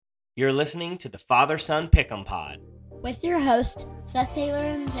You're listening to the Father-Son Pick'em Pod. With your hosts, Seth Taylor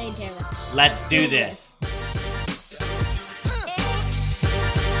and Zayn Taylor. Let's do this.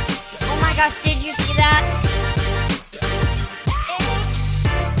 Oh my gosh, did you see that?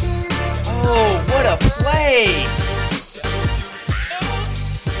 Oh, what a play!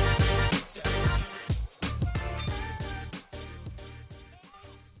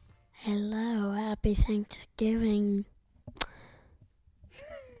 Hello, happy Thanksgiving.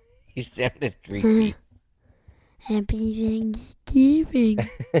 You sounded creepy. Happy Thanksgiving.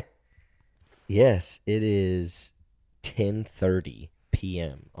 Yes, it is 10:30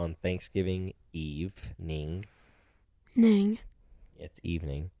 p.m. on Thanksgiving evening. It's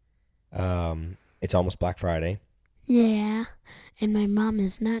evening. It's almost Black Friday. Yeah, and my mom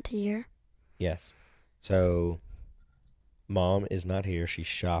is not here. Yes. So, Mom is not here. She's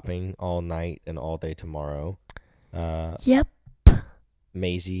shopping all night and all day tomorrow. Yep.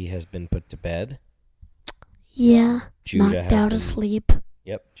 Maisie has been put to bed. Yeah, Judah knocked out asleep.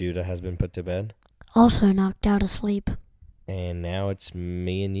 Yep, Judah has been put to bed. Also knocked out asleep. And now it's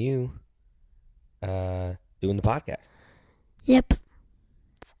me and you doing the podcast. Yep.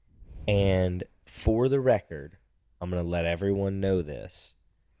 And for the record, I'm going to let everyone know this.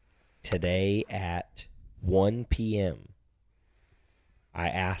 Today at 1 p.m., I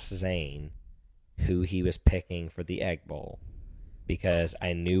asked Zayn who he was picking for the Egg Bowl because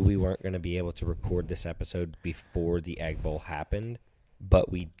I knew we weren't going to be able to record this episode before the Egg Bowl happened,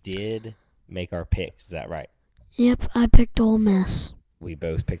 but we did make our picks. Is that right? Yep, I picked Ole Miss. We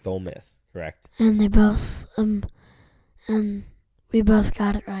both picked Ole Miss, correct? And they both, and we both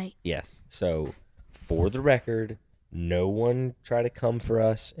got it right. Yes. So, for the record, no one try to come for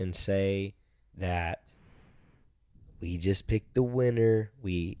us and say that we just picked the winner.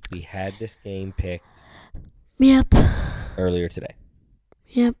 We had this game picked. Yep. Earlier today.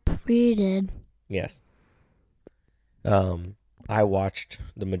 Yep, we did. Yes. I watched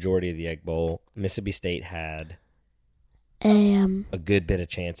the majority of the Egg Bowl. Mississippi State had a good bit of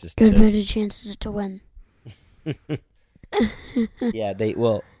chances to win. Yeah, they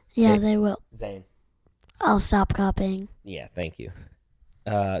will. Yeah, they will. Zane. I'll stop copying. Yeah, thank you.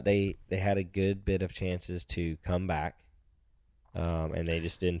 They had a good bit of chances to come back, and they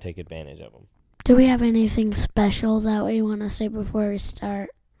just didn't take advantage of them. Do we have anything special that we want to say before we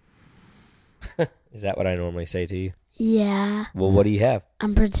start? Is that what I normally say to you? Yeah. Well, what do you have?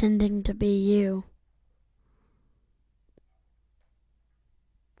 I'm pretending to be you.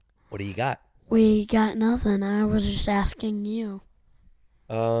 What do you got? We got nothing. I was just asking you.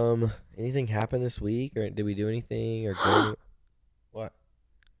 Anything happen this week, or did we do anything, or what?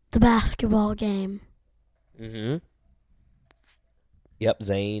 The basketball game. Mm-hmm. Yep,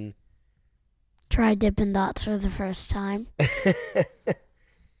 Zane. Tried Dippin' Dots for the first time.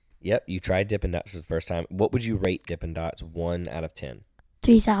 Yep, you tried Dippin' Dots for the first time. What would you rate Dippin' Dots 1 out of 10?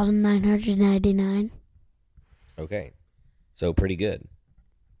 3,999. Okay, so pretty good.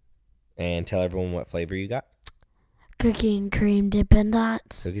 And tell everyone what flavor you got. Cookie and cream Dippin'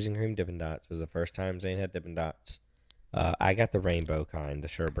 Dots. Cookies and cream Dippin' Dots was the first time Zane had Dippin' Dots. I got the rainbow kind, the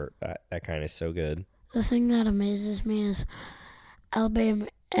sherbet. That kind is so good. The thing that amazes me is Alabama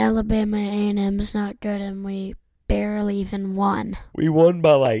A&M's not good, and we barely even won. We won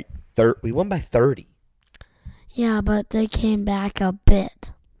by 30. Yeah, but they came back a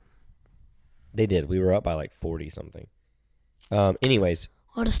bit. They did. We were up by 40 something. Anyways.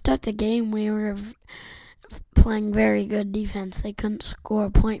 Well, to start the game, we were playing very good defense. They couldn't score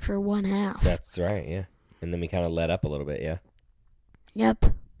a point for one half. That's right, yeah. And then we kind of let up a little bit, yeah. Yep.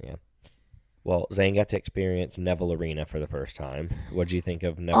 Yeah. Well, Zane got to experience Neville Arena for the first time. What did you think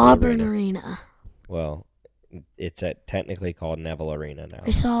of Neville Auburn Arena? Well, it's technically called Neville Arena now.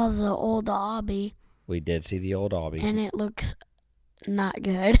 We saw the old Aubie. We did see the old Aubie. And it looks not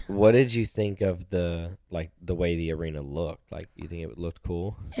good. What did you think of the way the arena looked? You think it looked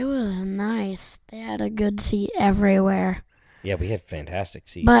cool? It was nice. They had a good seat everywhere. Yeah, we had fantastic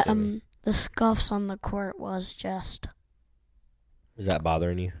seats. But the scuffs on the court was just... Was that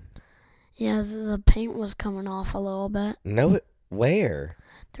bothering you? Yeah, the paint was coming off a little bit. No, where?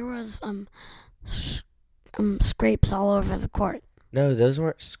 There was scrapes all over the court. No, those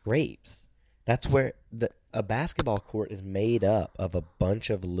weren't scrapes. That's where a basketball court is made up of a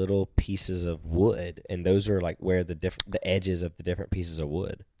bunch of little pieces of wood, and those are where the edges of the different pieces of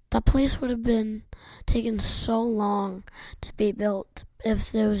wood. That place would have been taken so long to be built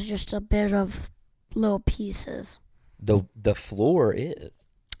if there was just a bit of little pieces. The floor is.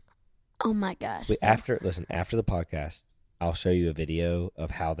 Oh my gosh! After the podcast, I'll show you a video of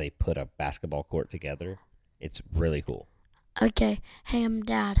how they put a basketball court together. It's really cool. Okay. Hey,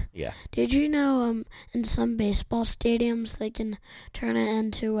 Dad. Yeah. Did you know in some baseball stadiums they can turn it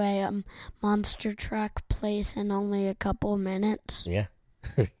into a monster truck place in only a couple of minutes? Yeah.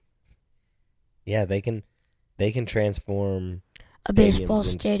 Yeah, they can transform a baseball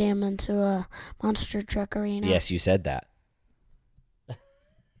stadium into a monster truck arena. Yes, you said that.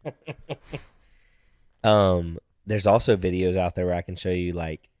 There's also videos out there where I can show you,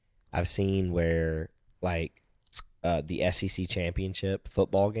 like, I've seen where, like, the SEC championship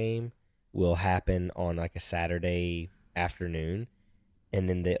football game will happen on, like, a Saturday afternoon, and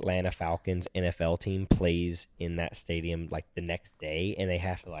then the Atlanta Falcons NFL team plays in that stadium, like, the next day, and they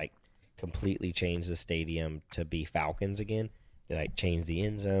have to, like, completely change the stadium to be Falcons again. They, like, change the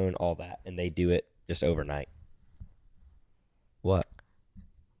end zone, all that, and they do it just overnight. What?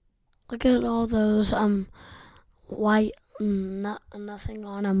 Look at all those white nothing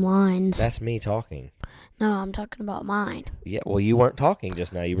on them lines. That's me talking. No, I'm talking about mine. Yeah, well, you weren't talking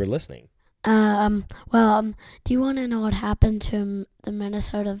just now. You were listening. Do you want to know what happened to the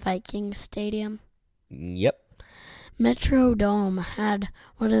Minnesota Vikings stadium? Yep. Metrodome had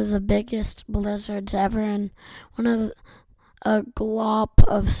one of the biggest blizzards ever, and a glop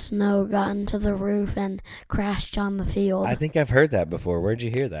of snow got into the roof and crashed on the field. I think I've heard that before. Where'd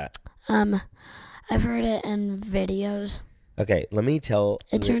you hear that? I've heard it in videos. Okay, let me tell...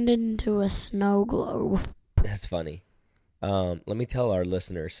 It turned into a snow globe. That's funny. Let me tell our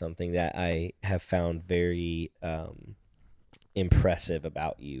listeners something that I have found very impressive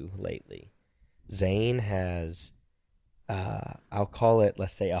about you lately. Zayn has, I'll call it,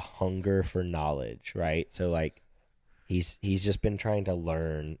 let's say, a hunger for knowledge, right? So, like, he's just been trying to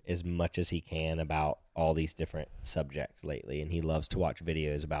learn as much as he can about all these different subjects lately, and he loves to watch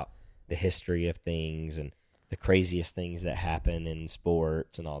videos about the history of things and the craziest things that happen in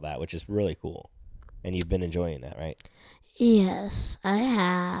sports and all that, which is really cool. And you've been enjoying that, right? Yes, I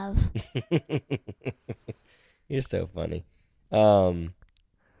have. You're so funny.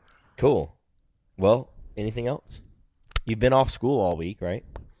 Cool. Well, anything else? You've been off school all week, right?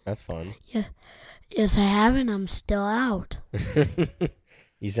 That's fun. Yeah. Yes, I have, and I'm still out.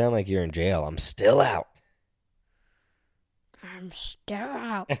 You sound like you're in jail. I'm still out. I'm still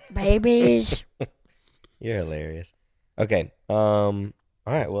out, babies. You're hilarious. Okay. All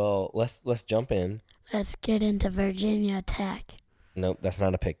right. Well, let's jump in. Let's get into Virginia Tech. Nope, that's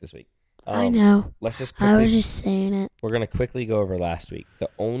not a pick this week. I know. Let's just quickly, I was just saying it. We're going to quickly go over last week. The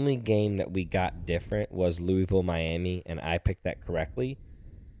only game that we got different was Louisville-Miami, and I picked that correctly.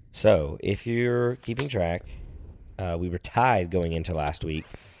 So, if you're keeping track, we were tied going into last week.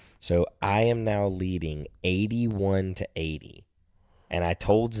 So, I am now leading 81-80. And I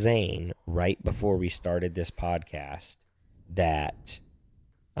told Zane right before we started this podcast that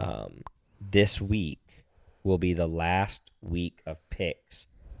this week will be the last week of picks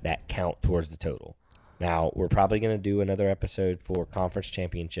that count towards the total. Now, we're probably going to do another episode for conference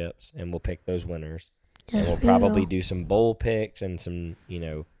championships, and we'll pick those winners. Yes, and we'll probably do some bowl picks and some,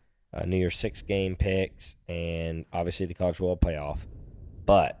 New Year's Six game picks, and obviously the College World Playoff.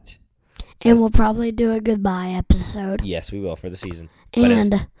 But... And we'll probably do a goodbye episode. Yes, we will for the season.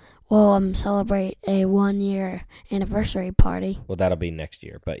 And we'll celebrate a 1-year anniversary party. Well, that'll be next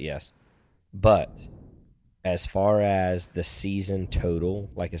year, but yes. But as far as the season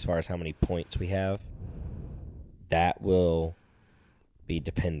total, like as far as how many points we have, that will be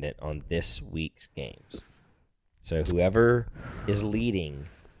dependent on this week's games. So whoever is leading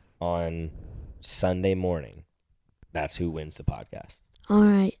on Sunday morning, that's who wins the podcast. All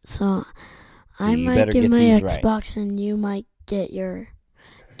right, so I might get my Xbox and you might get your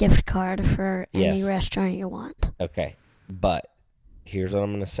gift card for any restaurant you want. Okay, but here's what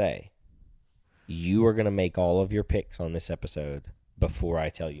I'm going to say. You are going to make all of your picks on this episode before I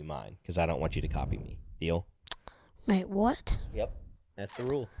tell you mine, because I don't want you to copy me. Deal? Wait, what? Yep, that's the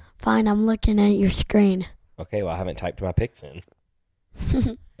rule. Fine, I'm looking at your screen. Okay, well, I haven't typed my picks in.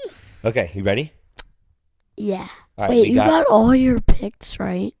 Okay, you ready? Yeah. All right, wait, you got all your picks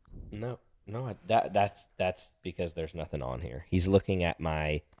right? No, that's because there's nothing on here. He's looking at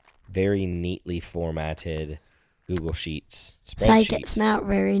my very neatly formatted Google Sheets spreadsheet. Psych, it's not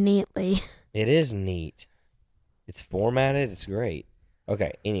very neatly. It is neat. It's formatted. It's great.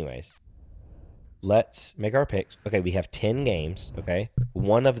 Okay, anyways. Let's make our picks. Okay, we have 10 games, okay?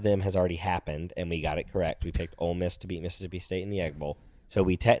 One of them has already happened, and we got it correct. We picked Ole Miss to beat Mississippi State in the Egg Bowl. So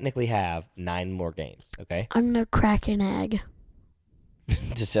we technically have 9 more games, okay? I'm going to crack an egg.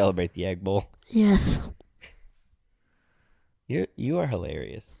 To celebrate the Egg Bowl? Yes. You are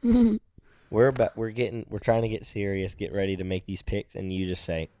hilarious. We're trying to get serious, get ready to make these picks, and you just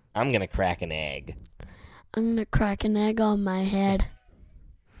say, I'm going to crack an egg. I'm going to crack an egg on my head.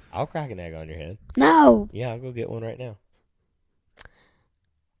 I'll crack an egg on your head. No. Yeah, I'll go get one right now.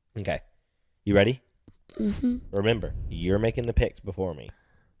 Okay. You ready? Mm-hmm. Remember, you're making the picks before me.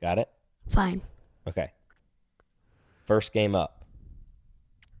 Got it? Fine. Okay. First game up.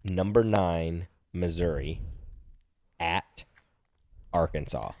 Number 9, Missouri at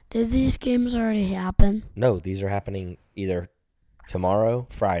Arkansas. Did these games already happen? No, these are happening either tomorrow,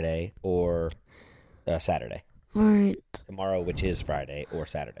 Friday, or Saturday. All right. Tomorrow, which is Friday, or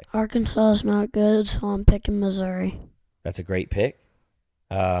Saturday. Arkansas is not good, so I'm picking Missouri. That's a great pick.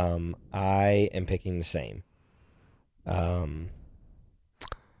 I am picking the same.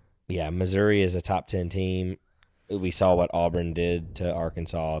 Yeah, Missouri is a top 10 team. We saw what Auburn did to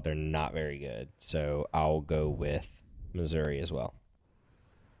Arkansas. They're not very good. So I'll go with Missouri as well.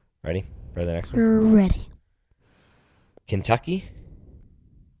 Ready for the next one? We're ready. Kentucky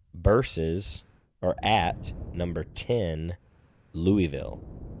versus or at number 10, Louisville.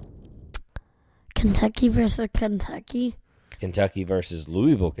 Kentucky versus Kentucky? Kentucky versus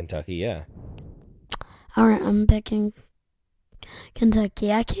Louisville, Kentucky, yeah. All right, I'm picking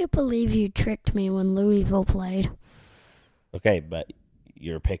Kentucky. I can't believe you tricked me when Louisville played. Okay, but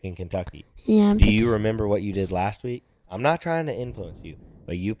you're picking Kentucky. Yeah, Do you remember what you did last week? I'm not trying to influence you,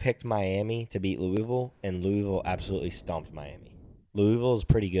 but you picked Miami to beat Louisville, and Louisville absolutely stomped Miami. Louisville is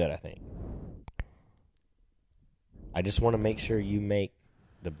pretty good, I think. I just want to make sure you make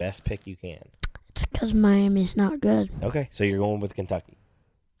the best pick you can. It's because Miami's not good. Okay, so you're going with Kentucky.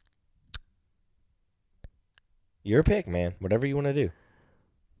 Your pick, man. Whatever you want to do.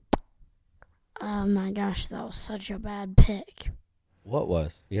 Oh my gosh, that was such a bad pick. What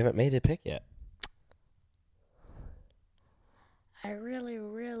was? You haven't made a pick yet. I really,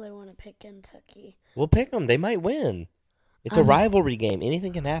 really want to pick Kentucky. Well, pick them. They might win. It's a rivalry game.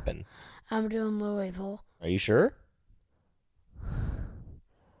 Anything can happen. I'm doing Louisville. Are you sure?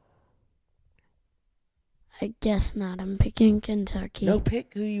 I guess not. I'm picking Kentucky. No,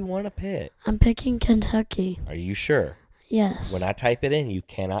 pick who you want to pick. I'm picking Kentucky. Are you sure? Yes. When I type it in, you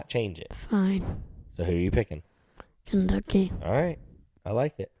cannot change it. Fine. So who are you picking? Kentucky. All right. I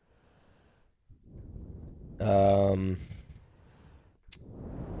like it. I'm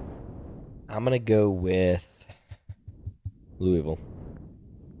going to go with Louisville.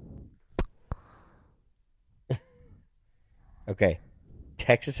 Okay.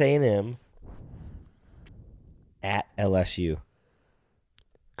 Texas A&M at LSU.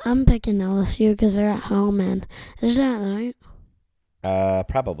 I'm picking LSU because they're at home, and is that right?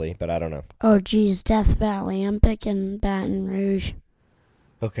 Probably, but I don't know. Oh, geez, Death Valley. I'm picking Baton Rouge.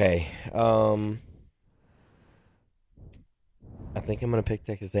 Okay. I think I'm gonna pick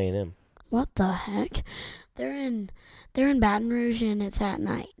Texas A&M. What the heck? They're in Baton Rouge, and it's at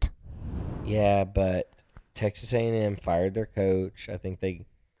night. Yeah, but Texas A&M fired their coach. I think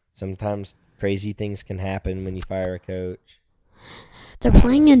sometimes crazy things can happen when you fire a coach. They're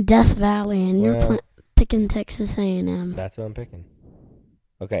playing in Death Valley, and you're picking Texas A&M. That's what I'm picking.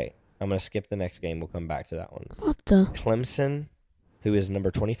 Okay, I'm going to skip the next game. We'll come back to that one. What the? Clemson, who is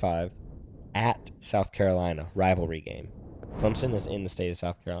number 25, at South Carolina. Rivalry game. Clemson is in the state of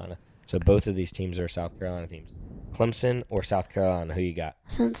South Carolina. So both of these teams are South Carolina teams. Clemson or South Carolina, who you got?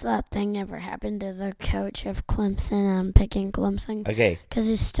 Since that thing ever happened to the coach of Clemson, I'm picking Clemson. Okay. Because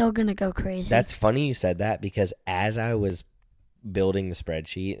he's still going to go crazy. That's funny you said that because as I was building the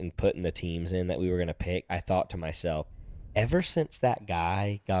spreadsheet and putting the teams in that we were going to pick, I thought to myself, ever since that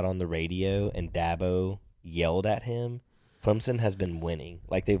guy got on the radio and Dabo yelled at him, Clemson has been winning.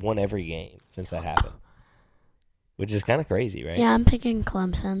 Like they've won every game since that happened. Which is kind of crazy, right? Yeah, I'm picking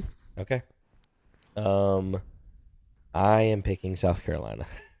Clemson. Okay. I am picking South Carolina.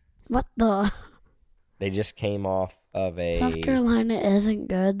 What the? They just came off of a... South Carolina isn't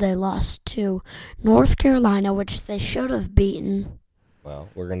good. They lost to North Carolina, which they should have beaten. Well,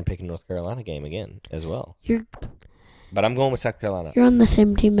 we're going to pick a North Carolina game again as well. You're But I'm going with South Carolina. on the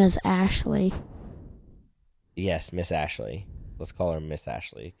same team as Ashley. Yes, Miss Ashley. Let's call her Miss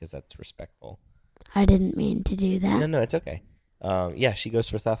Ashley because that's respectful. I didn't mean to do that. No, it's okay. Yeah, she goes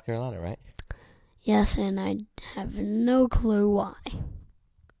for South Carolina, right? Yes, and I have no clue why.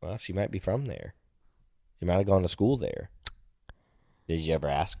 Well, she might be from there. She might have gone to school there. Did you ever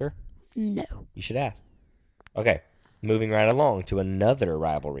ask her? No. You should ask. Okay, moving right along to another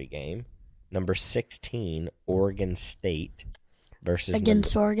rivalry game. Number 16, Oregon State versus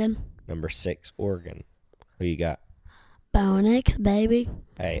Against Oregon. Number 6, Oregon. Who you got? Bo Nix, baby.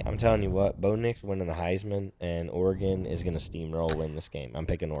 Hey, I'm telling you what, Bo Nix winning the Heisman, and Oregon is going to steamroll win this game. I'm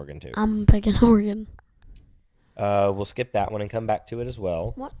picking Oregon, too. I'm picking Oregon. We'll skip that one and come back to it as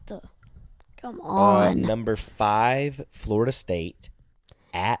well. What the? Come on. Number 5, Florida State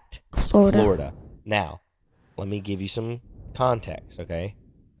at Florida. Florida. Now, let me give you some context, okay?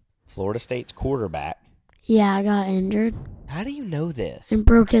 Florida State's quarterback. Yeah, I got injured. How do you know this? And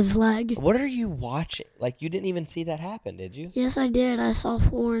broke his leg. What are you watching? Like, you didn't even see that happen, did you? Yes, I did. I saw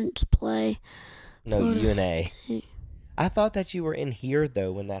Florence play. No, Florida UNA. State. I thought that you were in here,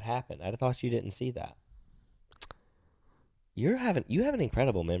 though, when that happened. I thought you didn't see that. You have an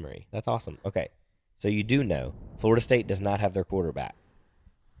incredible memory. That's awesome. Okay, so you do know Florida State does not have their quarterback,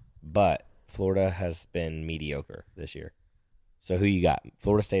 but Florida has been mediocre this year. So who you got,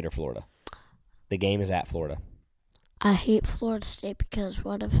 Florida State or Florida? The game is at Florida. I hate Florida State because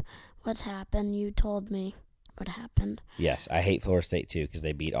what's happened? You told me what happened. Yes, I hate Florida State, too, because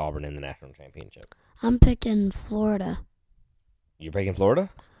they beat Auburn in the national championship. I'm picking Florida. You're picking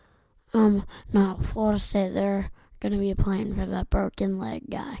Florida? No, Florida State. They're going to be playing for that broken leg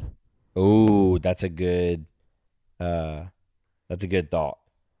guy. Ooh, that's a good thought.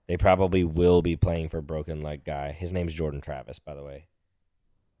 They probably will be playing for broken leg guy. His name's Jordan Travis, by the way.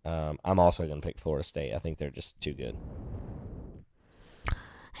 I'm also going to pick Florida State. I think they're just too good.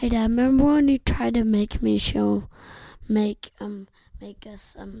 Hey, Dad, remember when you tried to make us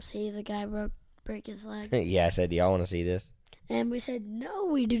see the guy break his leg? Yeah, I said, do y'all want to see this? And we said, no,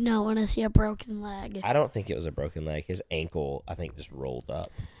 we do not want to see a broken leg. I don't think it was a broken leg. His ankle, I think, just rolled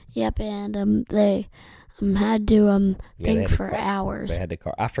up. Yep, and they had to think for hours. They had to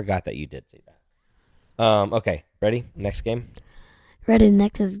call. I forgot that you did see that. Okay, ready? Next game? Ready,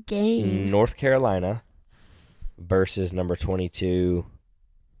 next is game. North Carolina versus number 22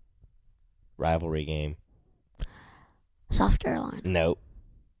 rivalry game. South Carolina. Nope.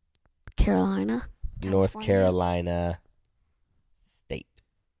 Carolina. North Carolina State.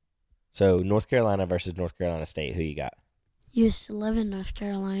 So North Carolina versus North Carolina State. Who you got? Used to live in North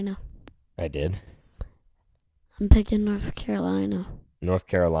Carolina. I did. I'm picking North Carolina. North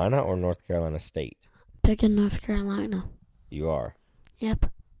Carolina or North Carolina State? Picking North Carolina. You are. Yep.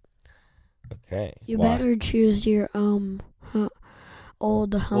 Okay. You Why? better choose your old home. Well,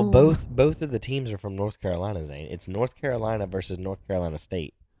 both of the teams are from North Carolina, Zane. It's North Carolina versus North Carolina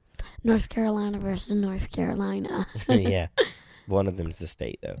State. North Carolina versus North Carolina. Yeah. One of them is the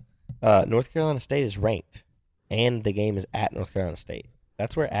state, though. North Carolina State is ranked, and the game is at North Carolina State.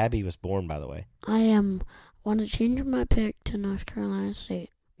 That's where Abby was born, by the way. I want to change my pick to North Carolina State.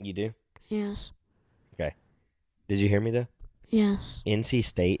 You do? Yes. Okay. Did you hear me, though? Yes. NC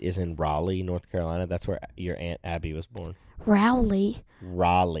State is in Raleigh, North Carolina. That's where your Aunt Abby was born. Raleigh.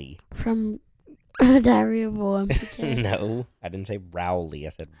 From Diary of a MPK. No, I didn't say Rowley.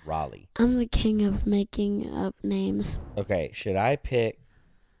 I said Raleigh. I'm the king of making up names. Okay, should I pick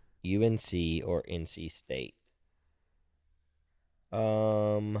UNC or NC State?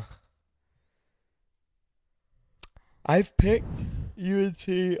 I've picked UNC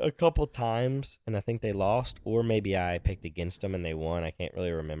a couple times, and I think they lost, or maybe I picked against them and they won. I can't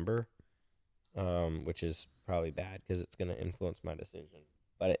really remember, which is probably bad because it's going to influence my decision,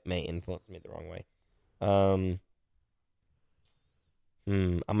 but it may influence me the wrong way. I'm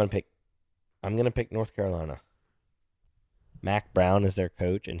gonna pick North Carolina. Mac Brown is their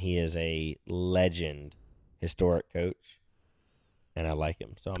coach, and he is a legend, historic coach, and I like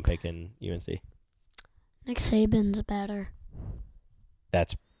him, so I'm picking UNC. Nick Saban's better.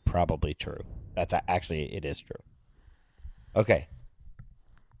 That's probably true. That's actually, it is true. Okay.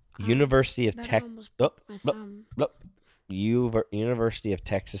 University of University of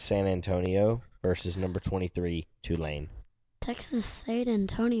Texas San Antonio versus number 23 Tulane. Texas San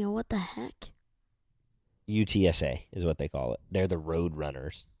Antonio, what the heck? UTSA is what they call it. They're the Road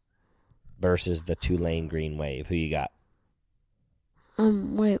Runners versus the Tulane Green Wave. Who you got?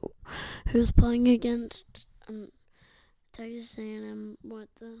 Wait, who's playing against Texas A&M?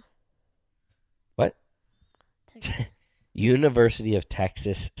 What? University of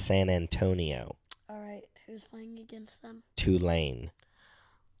Texas San Antonio. All right, who's playing against them? Tulane,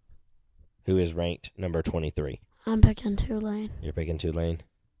 who is ranked number 23. I'm picking Tulane. You're picking Tulane.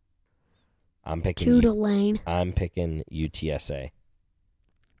 I'm picking Tulane. I'm picking UTSA.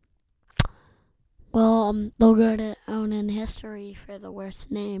 Well, they'll go down in history for the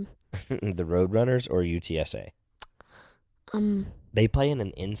worst name. The Roadrunners or UTSA? They play in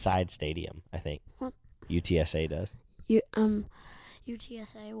an inside stadium, I think. What? UTSA does.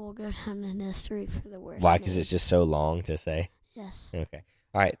 UTSA will go down in history for the worst. Why? Because it's just so long to say? Yes. Okay.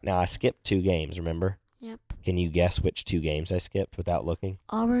 All right. Now, I skipped 2 games, remember? Yep. Can you guess which 2 games I skipped without looking?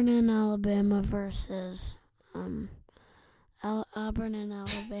 Auburn and Alabama versus Auburn and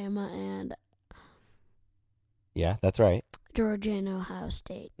Alabama and Yeah, that's right. Georgia and Ohio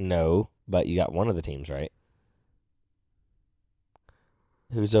State. No, but you got one of the teams right.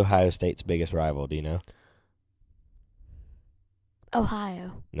 Who's Ohio State's biggest rival? Do you know?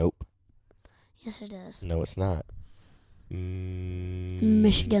 Ohio. Nope. Yes, it is. No, it's not.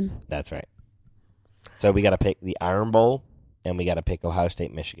 Michigan. That's right. So we got to pick the Iron Bowl, and we got to pick Ohio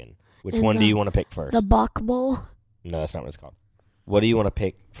State, Michigan. Which one do you want to pick first? The Buck Bowl. No, that's not what it's called. What do you want to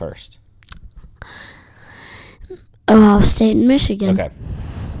pick first? Ohio State and Michigan. Okay.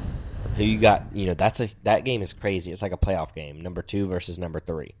 Who you got? That game is crazy. It's like a playoff game. Number 2 versus number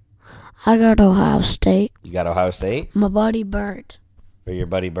 3. I got Ohio State. You got Ohio State? My buddy Bert. For your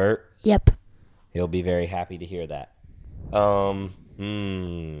buddy Bert? Yep. He'll be very happy to hear that.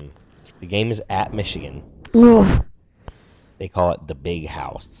 The game is at Michigan. Oof. They call it the Big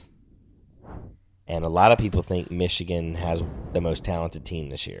House. And a lot of people think Michigan has the most talented team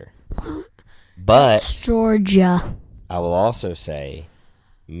this year. But It's Georgia. I will also say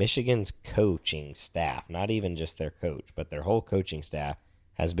Michigan's coaching staff, not even just their coach, but their whole coaching staff,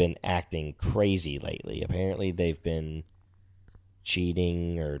 has been acting crazy lately. Apparently they've been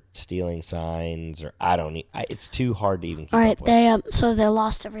cheating or stealing signs, or it's too hard to even keep All right, up with. so they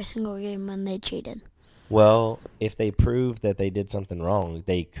lost every single game when they cheated. Well, if they prove that they did something wrong,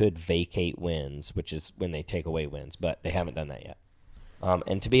 they could vacate wins, which is when they take away wins, but they haven't done that yet.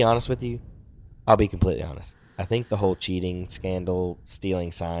 And to be honest with you, I'll be completely honest. I think the whole cheating scandal,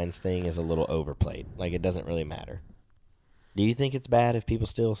 stealing signs thing is a little overplayed. Like, it doesn't really matter. Do you think it's bad if people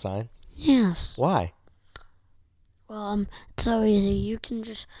steal signs? Yes. Why? Well, it's so easy. You can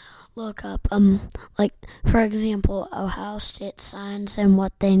just look up, like, for example, Ohio State signs and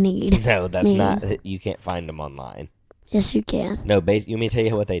what they need. No, that's not. You can't find them online. Yes, you can. No, you want me to tell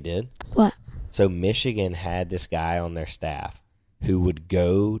you what they did? What? So Michigan had this guy on their staff who would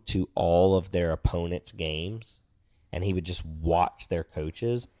go to all of their opponents' games, and he would just watch their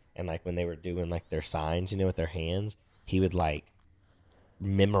coaches, and, like, when they were doing, like, their signs, with their hands, he would, like,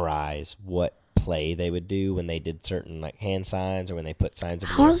 memorize what play they would do when they did certain, like, hand signs or when they put signs up.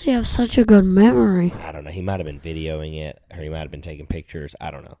 How does he have such a good memory? I don't know. He might have been videoing it, or he might have been taking pictures.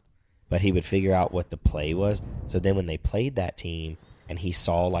 I don't know. But he would figure out what the play was. So then when they played that team and he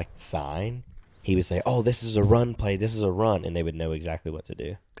saw, like, the sign, he would say, oh, this is a run play, this is a run, and they would know exactly what to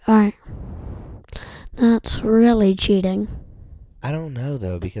do. All right. That's really cheating. I don't know,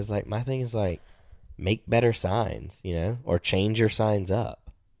 though, because, like, my thing is, like, make better signs, or change your signs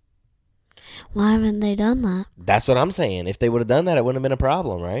up. Why haven't they done that? That's what I'm saying. If they would have done that, it wouldn't have been a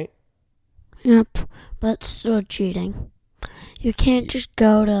problem, right? Yep, but still cheating. You can't just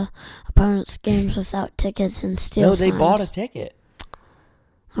go to opponents' games without tickets and steal signs. No, they bought a ticket.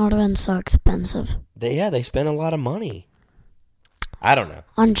 That would have been so expensive. They spent a lot of money. I don't know.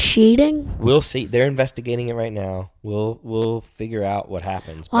 On cheating? We'll see. They're investigating it right now. We'll figure out what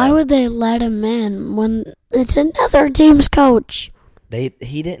happens. Why would they let him in when it's another team's coach?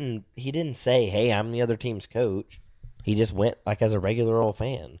 He didn't say, "Hey, I'm the other team's coach." He just went like as a regular old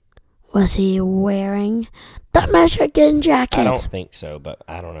fan. Was he wearing the Michigan jacket? I don't think so, but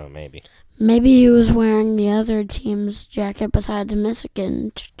I don't know. Maybe. Maybe he was wearing the other team's jacket besides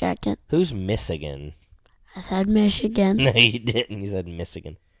Michigan's jacket. Who's Michigan? I said Michigan. No, you didn't. You said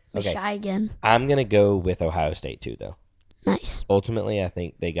Michigan. Okay. Michigan. I'm going to go with Ohio State, too, though. Nice. Ultimately, I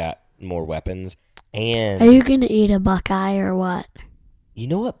think they got more weapons. And are you going to eat a Buckeye or what? You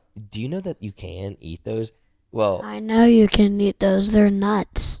know what? Do you know that you can eat those? Well, I know you can eat those. They're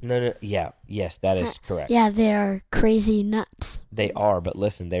nuts. No. Yeah. Yes, that is correct. Yeah, they are crazy nuts. They are, but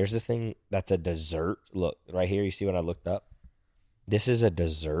listen, there's this thing that's a dessert. Look, right here, you see what I looked up? This is a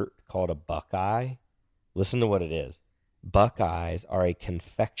dessert called a Buckeye. Listen to what it is. Buckeyes are a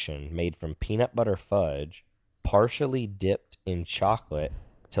confection made from peanut butter fudge, partially dipped in chocolate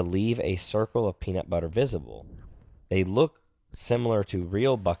to leave a circle of peanut butter visible. They look similar to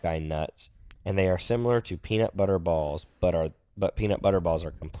real Buckeye nuts, and they are similar to peanut butter balls, but peanut butter balls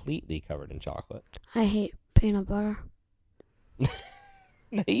are completely covered in chocolate. I hate peanut butter.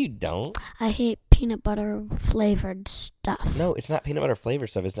 No, you don't. I hate peanut butter flavored stuff. No, it's not peanut butter flavored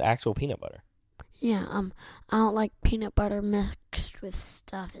stuff. It's the actual peanut butter. Yeah, I don't like peanut butter mixed with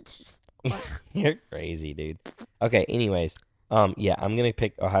stuff. It's just... You're crazy, dude. Okay, anyways. Yeah, I'm going to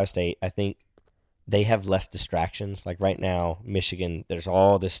pick Ohio State. I think they have less distractions. Like right now, Michigan, there's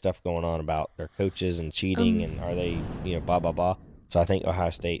all this stuff going on about their coaches and cheating and are they, blah, blah, blah. So I think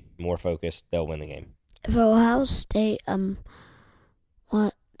Ohio State, more focused, they'll win the game. If Ohio State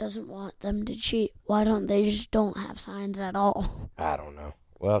doesn't want them to cheat, why don't they just don't have signs at all? I don't know.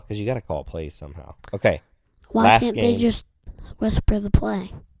 Well, because you got to call plays somehow. Okay. Why can't they just whisper the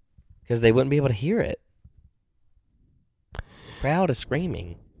play? Because they wouldn't be able to hear it. crowd is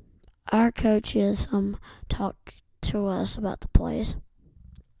screaming. Our coaches talk to us about the plays.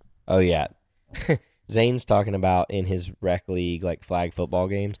 Oh, yeah. Zane's talking about in his rec league, like flag football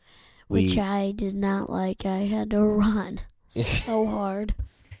games. Which I did not like. I had to run so hard.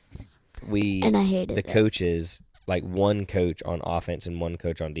 And I hated it. The coaches, like one coach on offense and one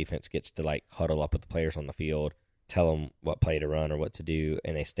coach on defense gets to like huddle up with the players on the field, tell them what play to run or what to do,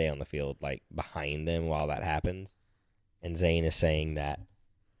 and they stay on the field like behind them while that happens. And Zane is saying that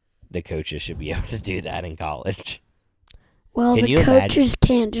the coaches should be able to do that in college. Well, the coaches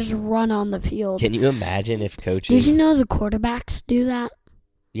can't just run on the field. Can you imagine if coaches... Did you know the quarterbacks do that?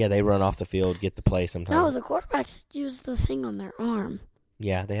 Yeah, they run off the field, get the play sometimes. No, the quarterbacks use the thing on their arm.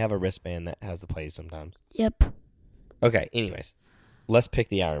 Yeah, they have a wristband that has the plays sometimes. Yep. Okay, anyways, let's pick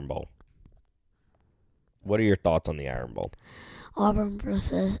the Iron Bowl. What are your thoughts on the Iron Bowl? Auburn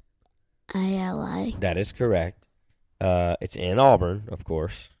versus ALA. That is correct. It's in Auburn, of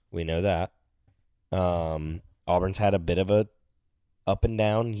course. We know that. Auburn's had a bit of a up and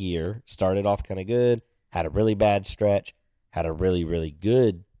down year. Started off kind of good, had a really bad stretch, had a really, really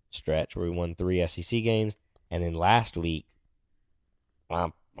good stretch where we won 3 SEC games, and then last week,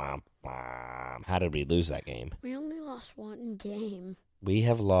 how did we lose that game? We only lost 1 game. We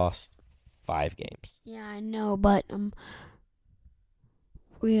have lost 5 games. Yeah, I know, but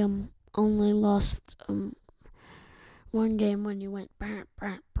we only lost 1 game when you went.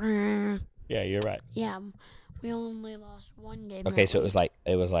 Yeah, you're right. Yeah, we only lost 1 game. Okay, so week.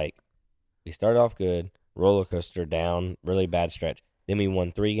 it was like we started off good, roller coaster down, really bad stretch. Then we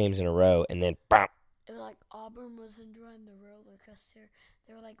won 3 games in a row, and then it was like Auburn was enjoying the roller coaster.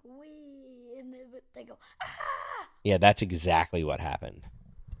 They were like, wee, and then they go, ah! Yeah, that's exactly what happened.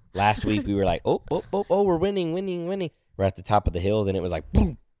 Last week we were like, oh, we're winning. We're at the top of the hill, then it was like,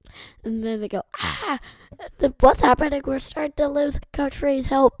 boom. And then they go, ah, what's happening? We're starting to lose. Coach Reese,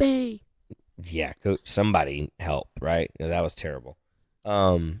 help me. Yeah, somebody help, right? That was terrible.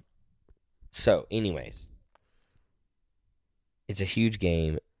 So, anyways, it's a huge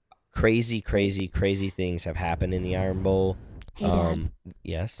game. Crazy things have happened in the Iron Bowl. Hey, Dad.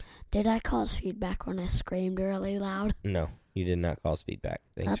 Yes? Did I cause feedback when I screamed really loud? No, you did not cause feedback.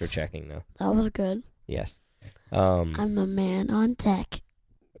 Thanks for checking, though. That was good. Yes. I'm a man on tech.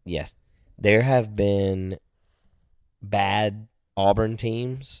 Yes. There have been bad Auburn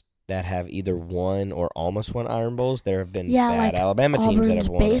teams that have either won or almost won Iron Bowls. There have been bad like Alabama teams Auburn's that have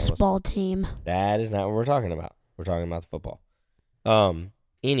won. Baseball team. That is not what we're talking about. We're talking about the football.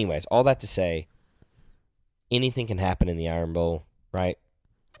 Anyways, all that to say, anything can happen in the Iron Bowl, right?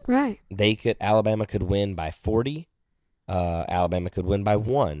 Right. Alabama could win by 40. Alabama could win by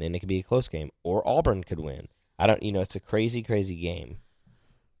 1, and it could be a close game. Or Auburn could win. It's a crazy game.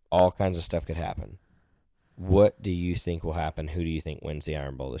 All kinds of stuff could happen. What do you think will happen? Who do you think wins the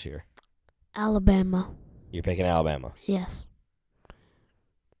Iron Bowl this year? Alabama. You're picking Alabama? Yes.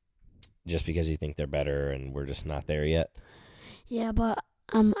 Just because you think they're better and we're just not there yet? Yeah, but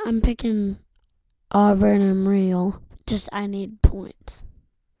I'm picking Auburn and real. Just I need points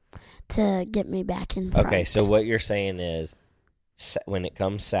to get me back in front. Okay, so what you're saying is when it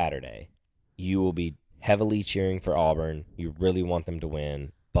comes Saturday, you will be heavily cheering for Auburn. You really want them to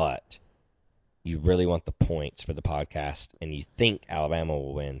win, but you really want the points for the podcast, and you think Alabama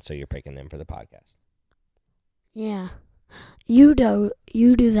will win, so you're picking them for the podcast. Yeah. You do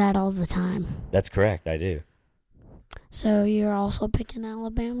that all the time. That's correct, I do. So you're also picking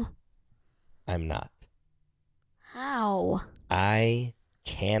Alabama? I'm not. How? I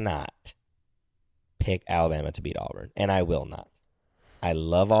cannot pick Alabama to beat Auburn, and I will not. I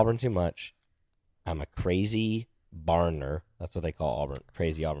love Auburn too much. I'm a crazy Barner. That's what they call Auburn.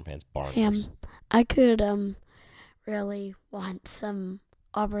 Crazy Auburn fans, Barners. I could really want some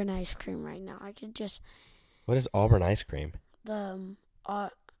Auburn ice cream right now. I could just... What is Auburn ice cream? The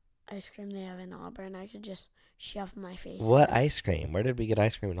ice cream they have in Auburn. I could just shove my face. What ice cream? Where did we get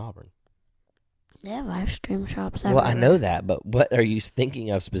ice cream in Auburn? They have ice cream shops everywhere. Well, I know that, but what are you thinking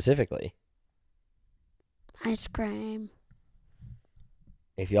of specifically? Ice cream.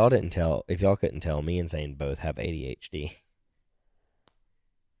 If y'all couldn't tell, me and Zane both have ADHD.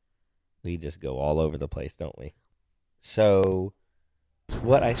 We just go all over the place, don't we? So,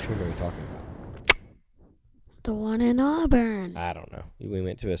 what ice cream are we talking about? The one in Auburn. I don't know. We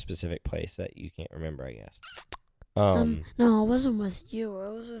went to a specific place that you can't remember, I guess. No, it wasn't with you.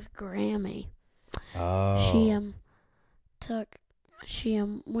 It was with Grammy. Oh. She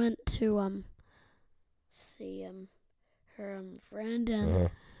went to see her friend and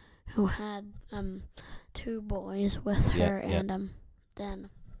who had 2 boys with her, and then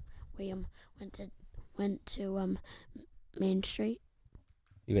we went to Main Street.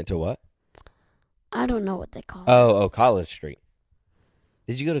 You went to what? I don't know what they call it. Oh, College Street.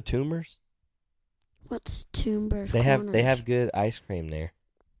 Did you go to Toomer's? What's Toomber's They Corners? have good ice cream there.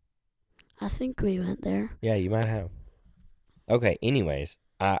 I think we went there. Yeah, you might have. Okay, anyways,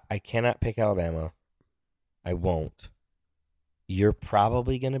 I cannot pick Alabama. I won't. You're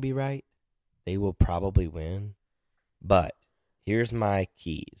probably going to be right. They will probably win. But here's my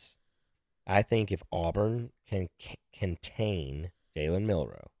keys. I think if Auburn can contain Jalen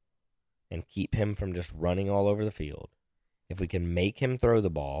Milroe and keep him from just running all over the field, if we can make him throw the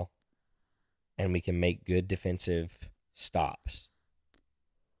ball and we can make good defensive stops,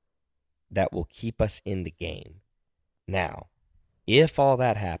 that will keep us in the game. Now, if all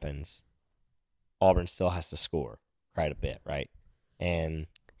that happens, Auburn still has to score quite a bit, right? And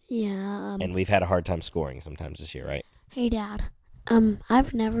we've had a hard time scoring sometimes this year, right? Hey, Dad.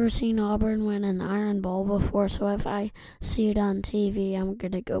 I've never seen Auburn win an Iron Bowl before, so if I see it on TV, I'm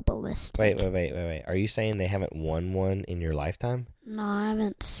gonna go ballistic. Wait. Are you saying they haven't won one in your lifetime? No, I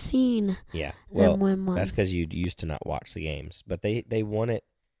haven't seen them win one. That's because you used to not watch the games, but they won it.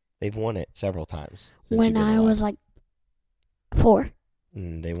 They've won it several times. When I was like 4.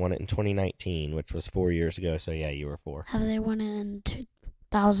 They won it in 2019, which was 4 years ago. So yeah, you were 4. Have they won it in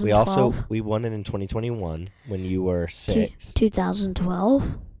 2012? We won it in 2021 when you were 6.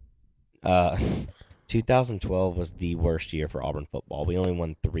 2012. 2012 was the worst year for Auburn football. We only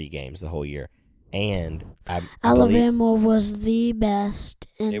won 3 games the whole year, and Alabama was the best.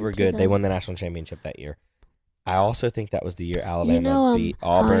 They were good. They won the national championship that year. I also think that was the year Alabama beat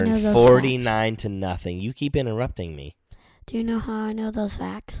Auburn 49-0. You keep interrupting me. Do you know how I know those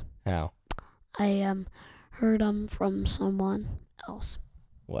facts? How? I heard them from someone else.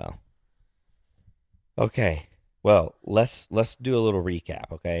 Well, okay. Well, let's do a little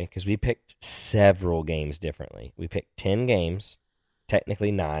recap, okay? Because we picked several games differently. We picked 10 games,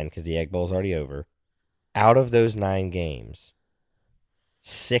 technically 9 because the Egg Bowl's already over. Out of those 9 games,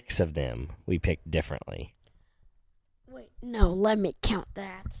 6 of them we picked differently. Wait, no, let me count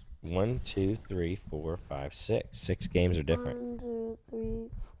that. 1, 2, 3, 4, 5, 6. 6 games are different. 1, 2, 3,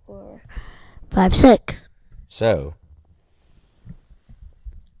 4, 5, 6. So,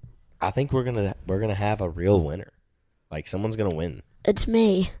 I think we're gonna have a real winner. Like someone's gonna win. It's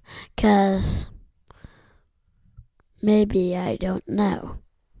me, 'cause maybe I don't know.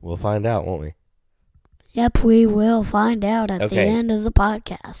 We'll find out, won't we? Yep, we will find out at the end of the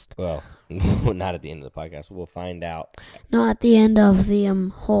podcast. Well, not at the end of the podcast. We'll find out. No, at the end of the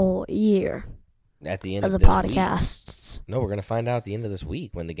whole year. At the end of the this podcasts. Week. No, we're gonna find out at the end of this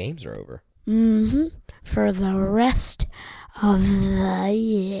week when the games are over. Mm-hmm. For the rest of the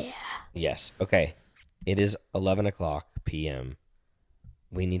year. Yes. Okay. It is 11:00 p.m.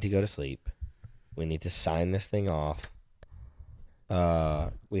 We need to go to sleep. We need to sign this thing off.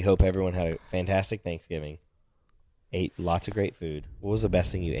 We hope everyone had a fantastic Thanksgiving. Ate lots of great food. What was the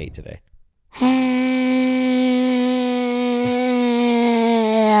best thing you ate today? Ham.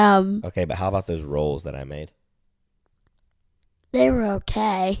 Okay, but how about those rolls that I made? They were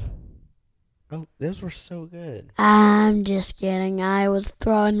okay. Oh, those were so good. I'm just kidding. I was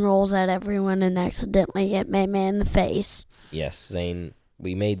throwing rolls at everyone and accidentally hit my man in the face. Yes, Zane.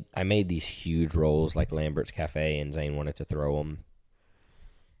 I made these huge rolls like Lambert's Cafe, and Zane wanted to throw them.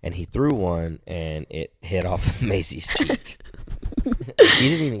 And he threw one, and it hit off Macy's cheek. She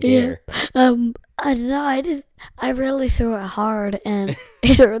didn't even care. I don't know. I didn't. I really threw it hard, and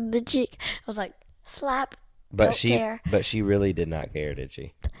it hurt the cheek. I was like, slap. But she really did not care, did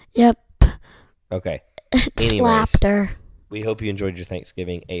she? Yep. Okay. It slapped her. We hope you enjoyed your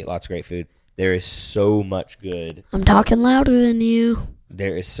Thanksgiving. Ate lots of great food. There is so much good. I'm talking louder than you.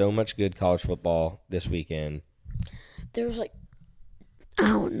 There is so much good college football this weekend. There was I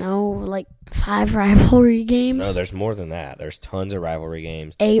don't know, 5 rivalry games. No, there's more than that. There's tons of rivalry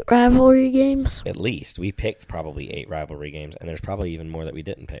games. 8 rivalry games? At least. We picked probably 8 rivalry games, and there's probably even more that we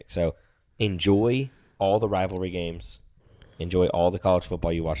didn't pick. So enjoy all the rivalry games. Enjoy all the college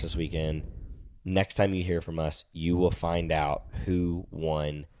football you watch this weekend. Next time you hear from us, you will find out who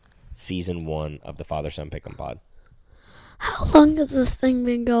won Season 1 of the Father-Son Pick'em Pod. How long has this thing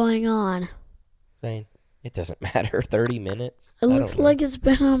been going on? Zane, it doesn't matter. 30 minutes? It looks like it's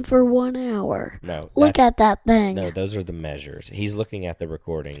been on for 1 hour. No. Look at that thing. No, those are the measures. He's looking at the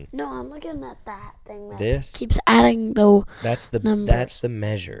recording. No, I'm looking at that thing. This? Keeps adding the numbers. That's the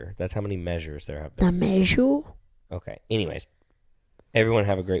measure. That's how many measures there have been. The measure? Okay. Anyways, everyone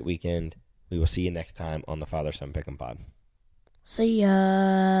have a great weekend. We will see you next time on the Father-Son Pick'em Pod. See ya.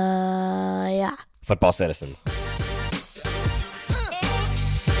 Yeah. Football citizens.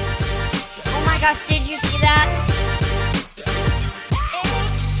 Oh my gosh, did you see that?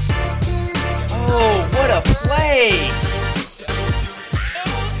 Oh, what a play!